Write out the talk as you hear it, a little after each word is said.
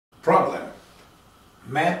Problem.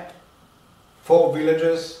 Map, 4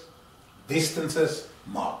 villages, distances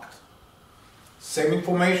marked. Same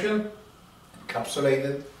information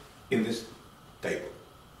encapsulated in this table.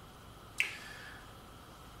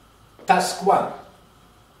 Task 1.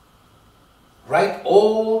 Write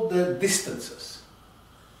all the distances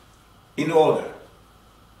in order.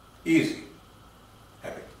 Easy.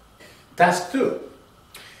 Happy. Task 2.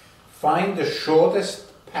 Find the shortest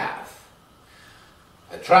path.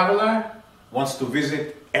 A traveler wants to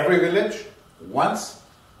visit every village once,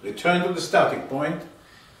 return to the starting point.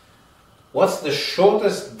 What's the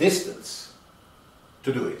shortest distance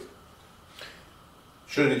to do it?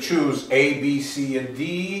 Should it choose A, B, C, and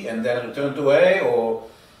D and then return to A, or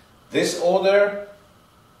this order?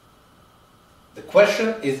 The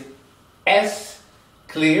question is as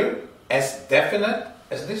clear, as definite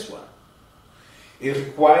as this one. It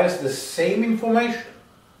requires the same information,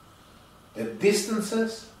 the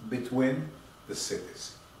distances between the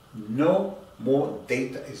cities. No more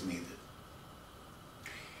data is needed.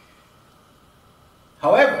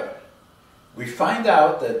 However, we find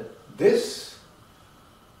out that this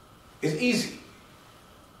is easy.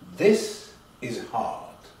 This is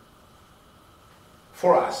hard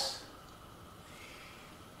for us.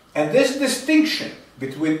 And this distinction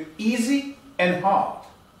between easy and hard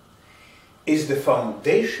is the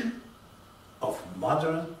foundation of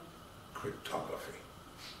modern cryptography.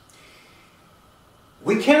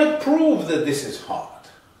 We cannot prove that this is hard.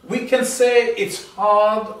 We can say it's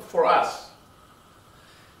hard for us.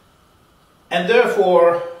 And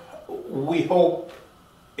therefore, we hope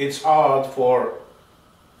it's hard for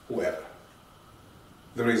whoever.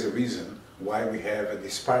 There is a reason why we have a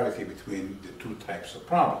disparity between the two types of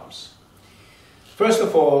problems. First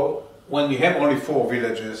of all, when you have only 4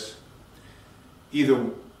 villages, either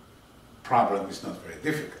problem is not very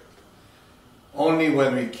difficult. Only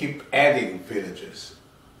when we keep adding villages,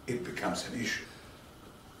 it becomes an issue.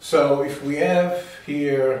 So if we have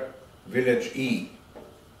here village E,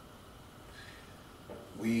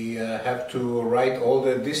 we have to write all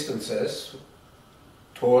the distances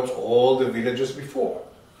towards all the villages before.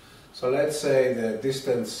 So let's say the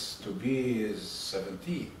distance to B is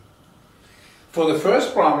 17. For the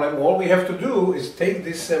first problem, all we have to do is take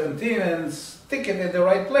this 17 and stick it in the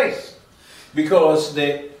right place, because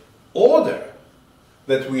the order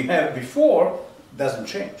that we have before doesn't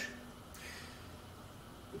change.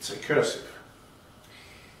 It's recursive.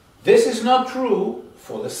 This is not true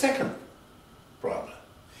for the second problem,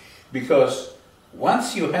 because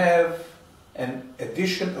once you have an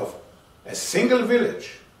addition of a single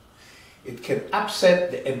village, it can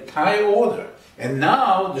upset the entire order, and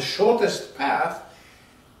now the shortest path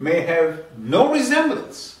may have no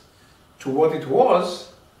resemblance to what it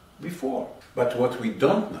was before. But what we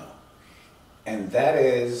don't know, and that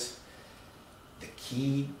is the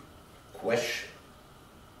key question,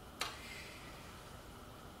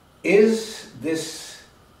 is this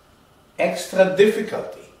extra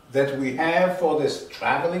difficulty that we have for this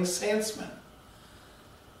traveling salesman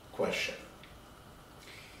question.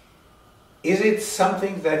 Is it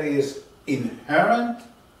something that is inherent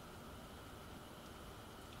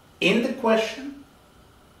in the question,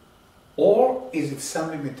 or is it some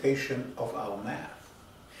limitation of our math?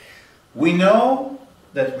 We know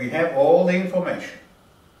that we have all the information.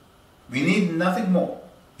 We need nothing more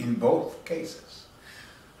in both cases.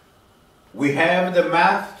 We have the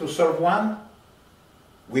math to solve one.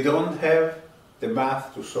 We don't have the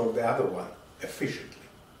math to solve the other one efficiently.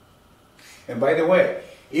 And by the way,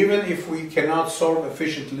 even if we cannot solve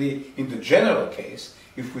efficiently in the general case,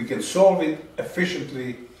 if we can solve it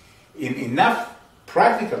efficiently in enough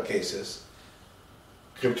practical cases,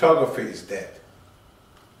 cryptography is dead,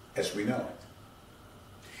 as we know it.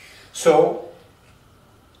 So,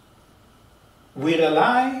 we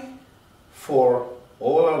rely for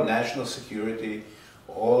all our national security,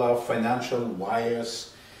 all our financial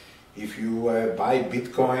wires, if you buy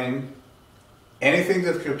Bitcoin, anything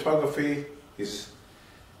that cryptography is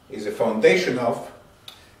a foundation of,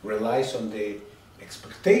 relies on the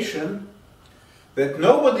expectation that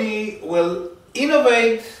nobody will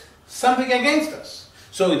innovate something against us.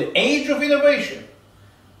 So in the age of innovation,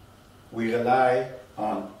 we rely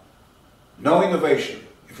on no innovation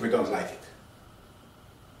if we don't like it.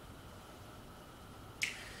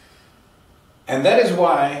 And that is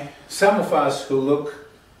why some of us who look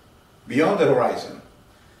beyond the horizon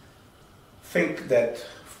think that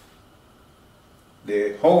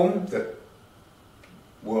the home that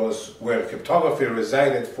was where cryptography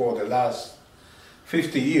resided for the last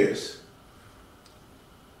 50 years,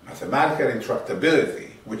 mathematical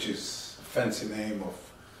intractability, which is a fancy name of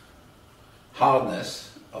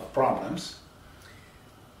hardness, of of problems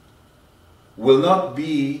will not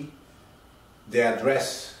be the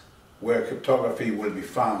address where cryptography will be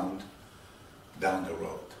found down the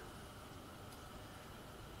road.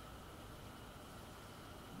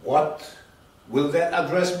 What will that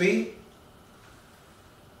address be?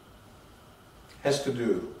 Has to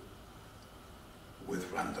do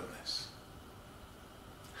with randomness.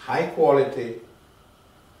 High quality,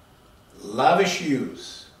 lavish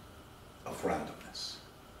use of randomness.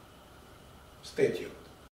 Stay tuned.